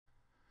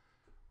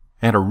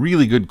I had a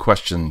really good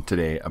question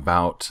today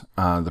about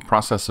the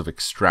process of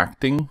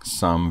extracting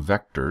some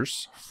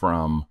vectors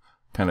from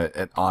kind of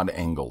at odd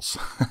angles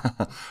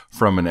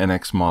from an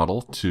NX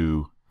model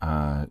to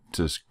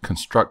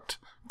construct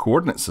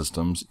coordinate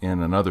systems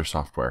in another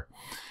software,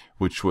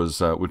 which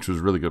was a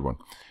really good one.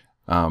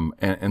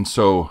 And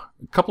so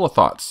a couple of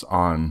thoughts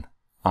on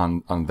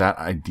that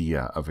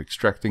idea of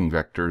extracting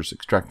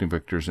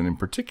vectors, and in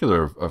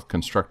particular of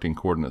constructing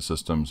coordinate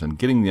systems and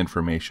getting the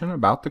information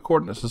about the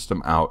coordinate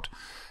system out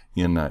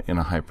in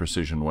a high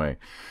precision way.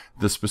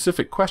 The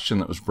specific question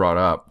that was brought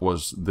up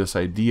was this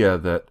idea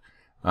that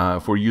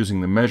if we're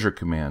using the measure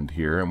command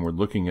here and we're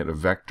looking at a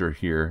vector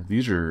here,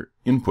 these are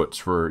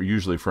inputs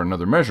usually for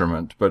another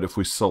measurement, but if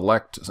we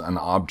select an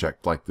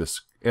object like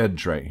this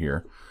edge right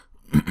here,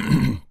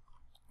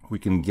 we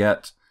can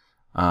get,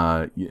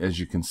 as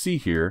you can see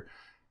here,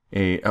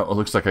 it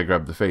looks like I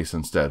grabbed the face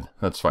instead.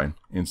 That's fine.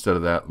 Instead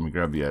of that, let me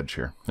grab the edge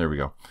here. There we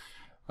go.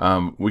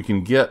 We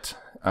can get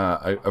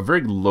a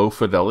very low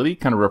fidelity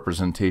kind of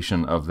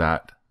representation of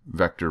that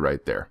vector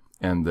right there.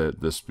 And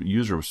this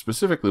user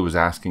specifically was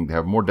asking to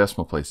have more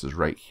decimal places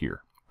right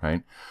here,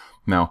 right?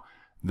 Now,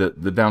 the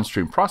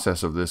downstream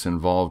process of this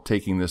involved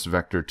taking this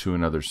vector to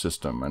another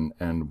system.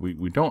 And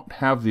we don't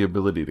have the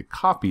ability to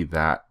copy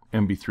that,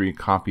 MB3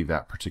 copy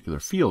that particular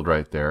field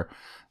right there.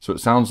 So it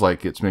sounds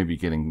like it's maybe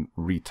getting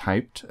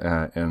retyped,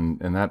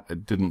 and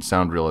that didn't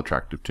sound real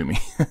attractive to me.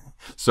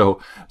 So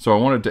I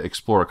wanted to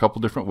explore a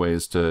couple different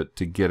ways to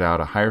get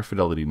out a higher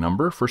fidelity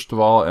number, first of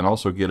all, and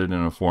also get it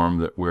in a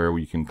form where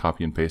we can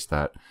copy and paste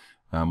that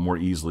more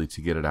easily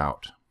to get it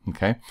out.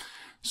 Okay,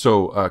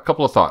 so a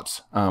couple of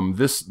thoughts.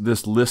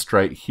 This list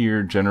right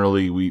here,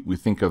 generally we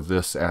think of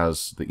this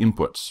as the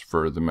inputs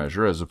for the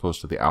measure as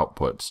opposed to the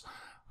outputs.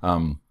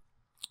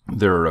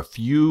 There are a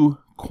few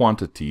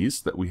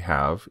quantities that we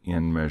have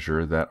in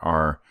measure that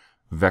are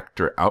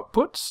vector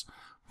outputs,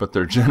 but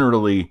they're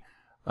generally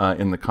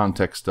in the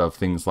context of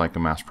things like a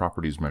mass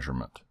properties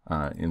measurement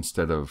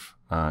instead of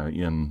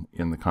in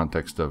the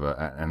context of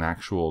an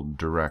actual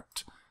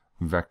direct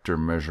vector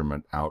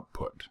measurement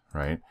output,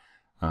 right?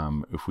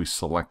 If we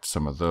select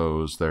some of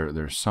those,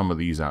 there's some of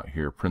these out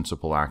here,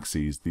 principal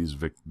axes, these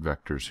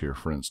vectors here,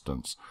 for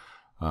instance,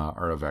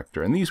 are a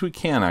vector. And these we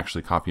can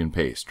actually copy and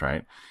paste,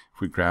 right? If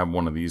we grab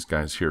one of these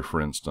guys here,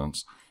 for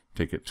instance,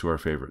 take it to our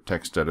favorite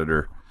text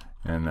editor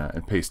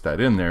and paste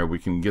that in there, we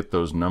can get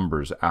those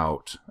numbers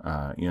out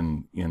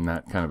in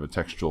that kind of a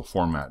textual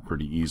format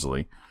pretty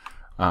easily.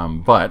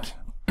 But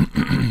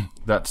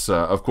that's,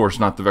 of course,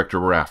 not the vector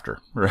we're after,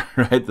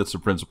 right? That's the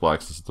principal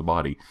axis of the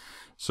body.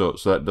 So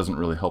that doesn't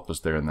really help us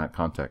there in that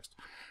context.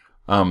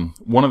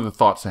 One of the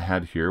thoughts I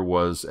had here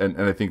was,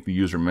 and I think the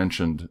user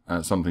mentioned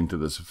something to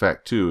this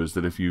effect too, is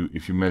that if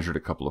you measured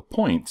a couple of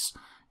points,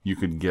 you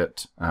could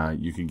get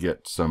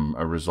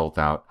a result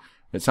out.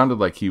 It sounded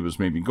like he was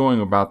maybe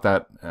going about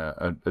that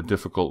a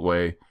difficult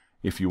way.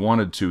 If you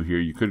wanted to here,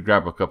 you could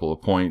grab a couple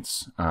of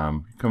points,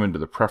 come into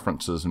the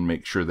preferences and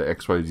make sure the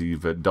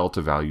XYZ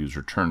delta values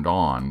are turned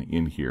on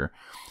in here.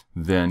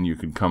 Then you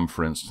could come,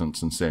 for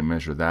instance, and say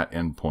measure that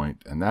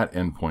endpoint and that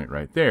endpoint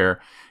right there,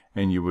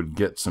 and you would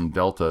get some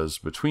deltas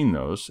between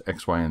those,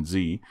 X, Y, and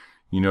Z.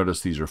 You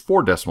notice these are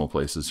 4 decimal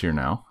places here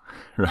now,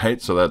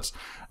 right? So that's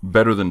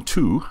better than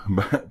 2,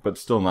 but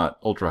still not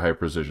ultra high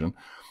precision.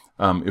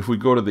 If we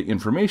go to the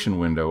information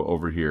window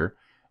over here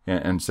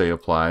and say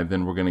apply,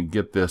 then we're going to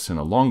get this in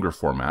a longer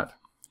format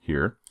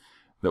here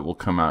that will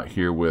come out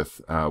here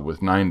with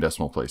 9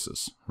 decimal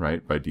places,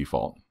 right, by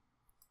default.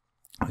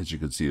 As you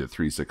can see, the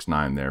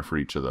 369 there for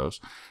each of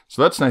those.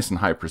 So that's nice and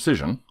high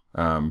precision.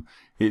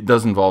 It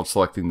does involve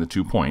selecting the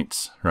 2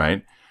 points,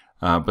 right?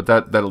 But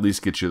that at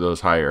least gets you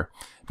those higher.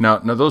 Now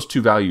those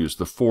 2 values,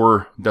 the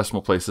 4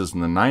 decimal places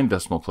and the 9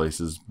 decimal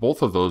places,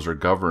 both of those are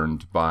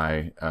governed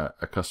by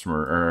a customer,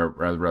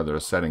 or rather a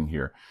setting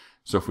here.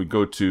 So if we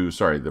go to,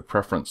 the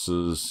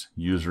preferences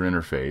user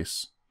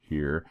interface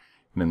here,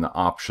 and in the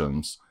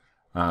options,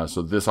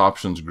 so this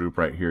options group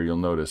right here, you'll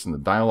notice in the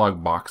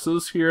dialog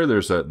boxes here,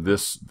 there's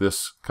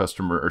this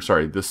customer,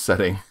 or this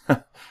setting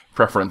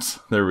preference.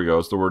 There we go.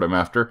 It's the word I'm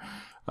after.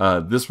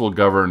 This will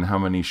govern how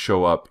many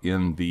show up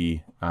in the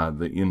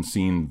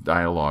in-scene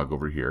dialog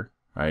over here,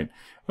 right?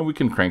 And we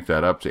can crank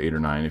that up to 8 or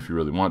 9 if you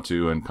really want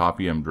to, and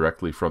copy them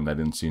directly from that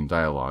in-scene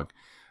dialog.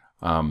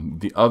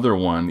 The other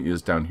one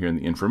is down here in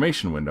the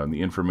information window, and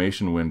the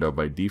information window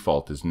by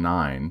default is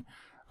 9.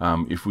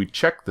 If we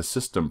check the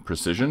system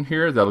precision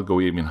here, that'll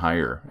go even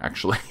higher,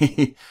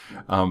 actually,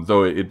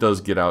 though it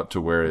does get out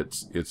to where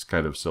it's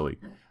kind of silly.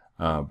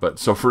 But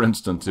so, for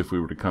instance, if we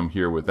were to come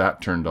here with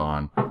that turned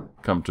on,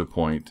 come to a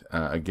point,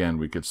 again,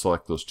 we could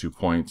select those 2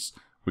 points.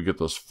 We get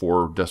those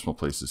 4 decimal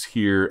places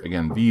here.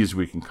 Again, these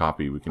we can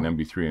copy. We can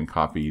MB3 and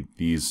copy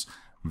these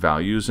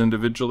values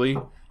individually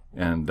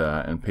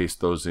and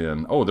paste those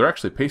in. Oh, they're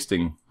actually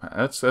pasting.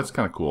 That's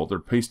kind of cool. They're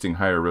pasting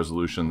higher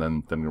resolution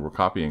than we're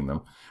copying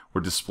them.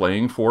 We're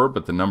displaying 4,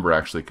 but the number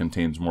actually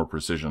contains more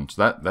precision.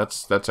 So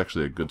that's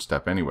actually a good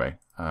step anyway.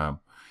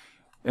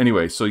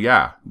 Anyway, so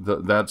yeah,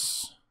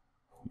 that's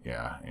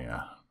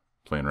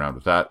playing around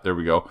with that. There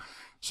we go.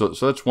 So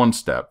that's one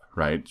step,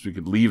 right? So we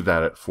could leave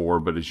that at 4,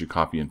 but as you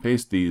copy and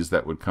paste these,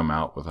 that would come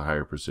out with a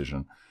higher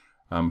precision.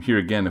 Here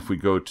again, if we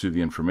go to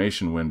the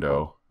information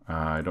window,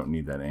 I don't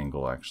need that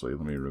angle actually.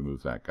 Let me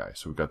remove that guy.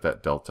 So we've got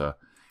that delta.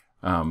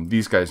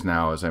 These guys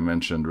now, as I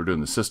mentioned, we're doing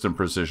the system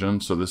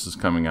precision. So this is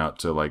coming out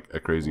to like a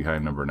crazy high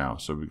number now.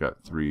 So we've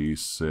got 3,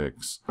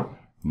 6,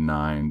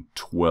 9,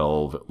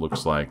 12, it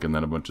looks like, and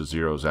then a bunch of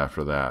zeros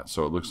after that.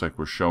 So it looks like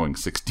we're showing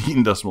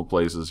 16 decimal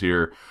places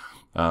here.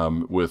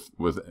 With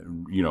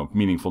you know,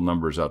 meaningful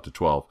numbers out to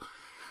 12.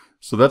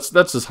 So that's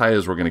as high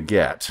as we're going to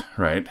get,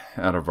 right,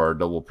 out of our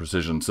double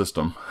precision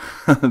system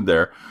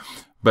there.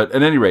 But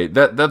at any rate,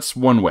 that's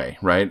one way,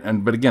 right?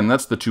 But again,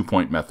 that's the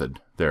 2-point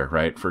method there,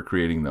 right, for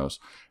creating those.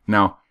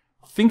 Now,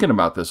 thinking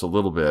about this a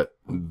little bit,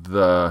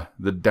 the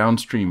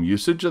downstream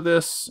usage of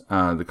this,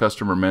 the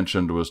customer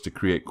mentioned, was to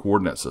create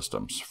coordinate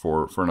systems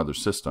for another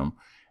system.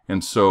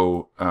 And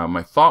so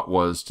my thought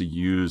was to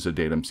use a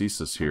datum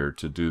thesis here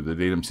to do the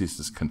datum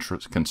thesis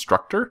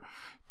constructor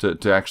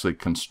to actually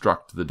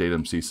construct the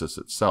datum thesis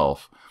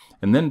itself,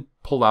 and then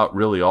pull out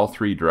really all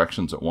 3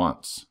 directions at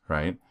once,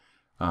 right?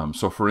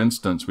 So for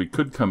instance, we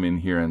could come in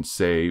here and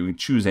say we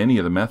choose any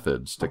of the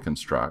methods to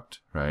construct,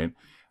 right?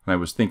 And I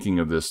was thinking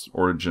of this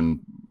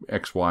origin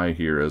XY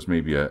here as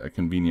maybe a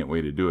convenient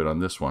way to do it on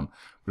this one.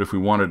 But if we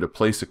wanted to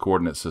place a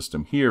coordinate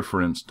system here, for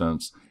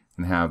instance,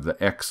 and have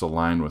the X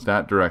align with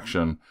that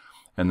direction,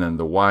 and then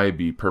the Y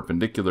be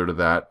perpendicular to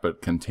that,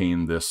 but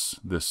contain this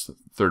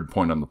third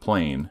point on the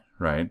plane,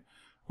 right,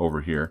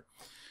 over here,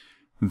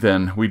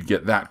 then we'd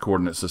get that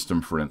coordinate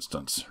system, for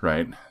instance,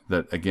 right?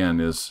 That again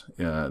is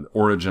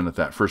origin at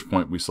that first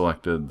point we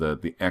selected,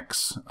 the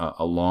X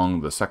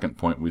along the second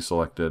point we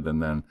selected,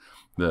 and then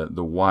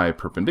the Y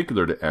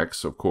perpendicular to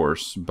X, of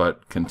course,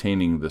 but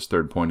containing this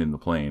third point in the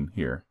plane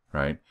here,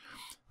 right?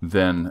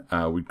 Then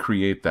we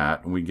create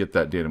that, and we get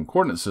that datum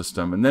coordinate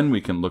system, and then we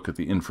can look at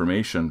the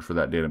information for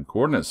that datum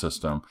coordinate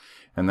system,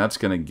 and that's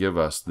going to give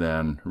us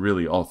then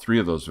really all 3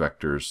 of those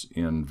vectors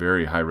in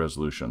very high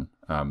resolution,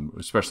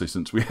 especially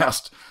since we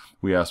asked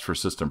for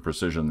system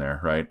precision there,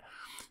 right?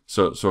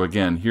 So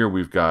again, here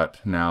we've got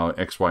now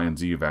X, Y, and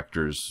Z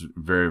vectors,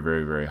 very,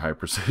 very, very high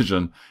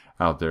precision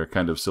out there,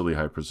 kind of silly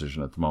high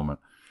precision at the moment.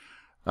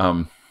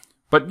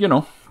 But you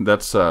know,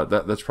 that's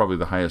probably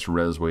the highest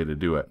res way to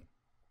do it.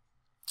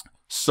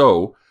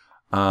 So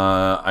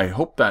I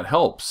hope that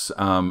helps.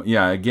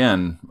 Yeah,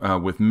 again,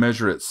 with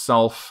measure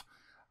itself,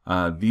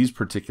 these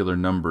particular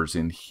numbers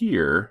in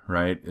here,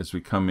 right, as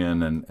we come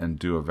in and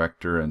do a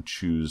vector and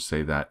choose,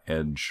 say, that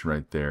edge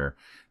right there,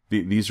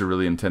 these are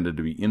really intended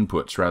to be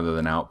inputs rather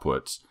than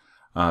outputs.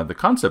 The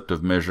concept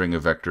of measuring a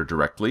vector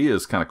directly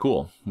is kind of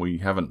cool. We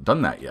haven't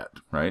done that yet,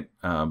 right?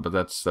 But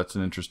that's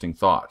an interesting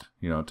thought,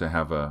 you know, to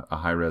have a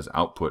high-res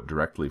output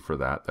directly for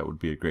that. That would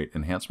be a great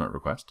enhancement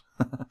request.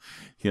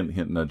 Hint,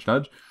 hint, nudge,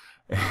 nudge.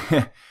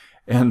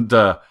 And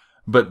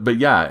but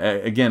yeah,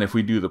 again, if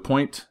we do the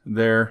point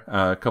there,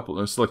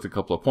 select a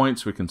couple of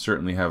points, we can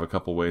certainly have a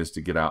couple ways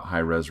to get out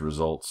high-res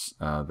results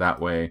that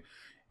way.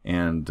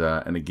 And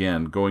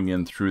again, going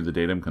in through the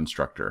datum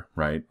constructor,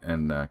 right,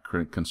 and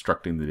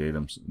constructing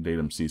the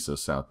datum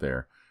thesis out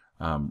there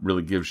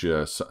really gives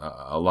you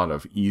a lot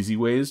of easy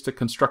ways to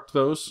construct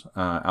those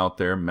out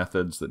there,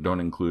 methods that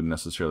don't include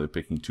necessarily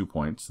picking 2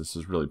 points. This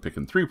is really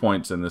picking 3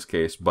 points in this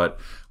case, but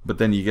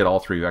then you get all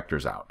 3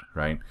 vectors out,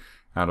 right,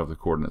 out of the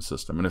coordinate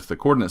system. And if the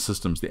coordinate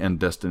system's the end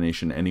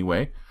destination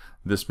anyway,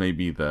 this may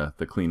be the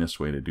cleanest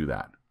way to do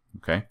that,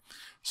 okay?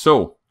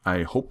 So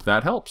I hope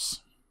that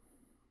helps.